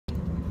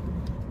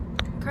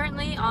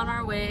currently on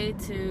our way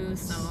to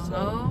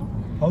Soho,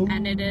 Oh.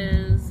 and it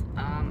is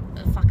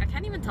fuck, I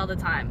can't even tell the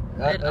time.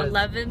 At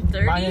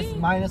 11:30.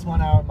 Minus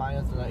 1 hour,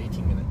 minus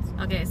 18 minutes.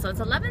 Okay, so it's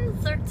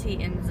 11:30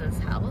 in this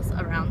house,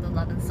 around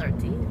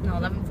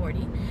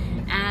 11:40,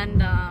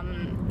 and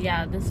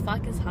yeah, this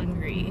fuck is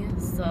hungry,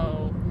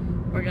 so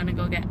we're gonna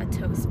go get a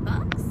toast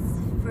box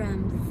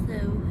from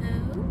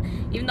Soho.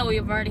 Even though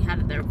we've already had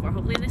it there before,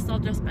 hopefully they still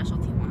have their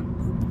specialty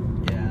ones.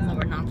 Yeah. So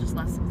we're not just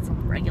left with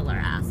some regular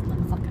ass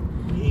motherfucker.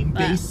 We ain't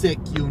basic,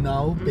 you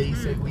know.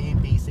 Basic. We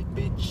ain't basic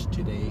bitch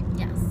today.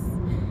 Yes.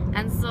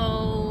 And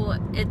so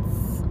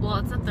it's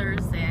a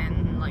Thursday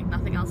and like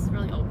nothing else is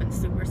really open.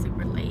 Super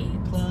late.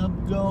 Club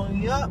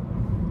going up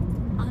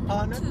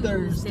on a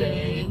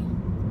Thursday.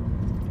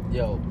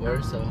 Yo,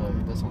 where's Soho?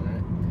 This one,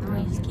 right? No,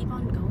 you just keep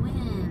on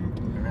going.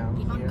 Around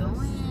Keep on here.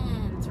 going.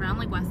 It's around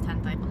like West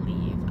 10th, I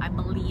believe.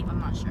 I'm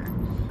not sure.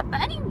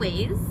 But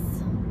anyways,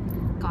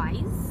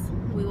 guys,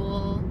 there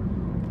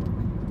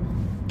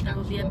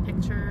will be a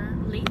picture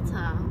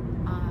later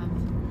of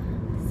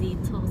the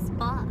toast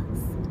box.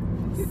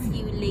 See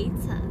you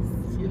later.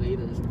 See you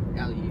later,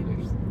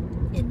 alligators.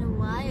 In a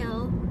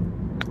while.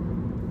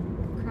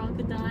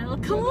 Crocodile,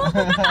 come on.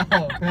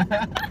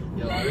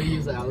 Yo, I already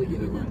use the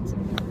alligator line, so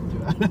I'm gonna do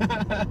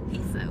that.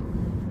 Peace out.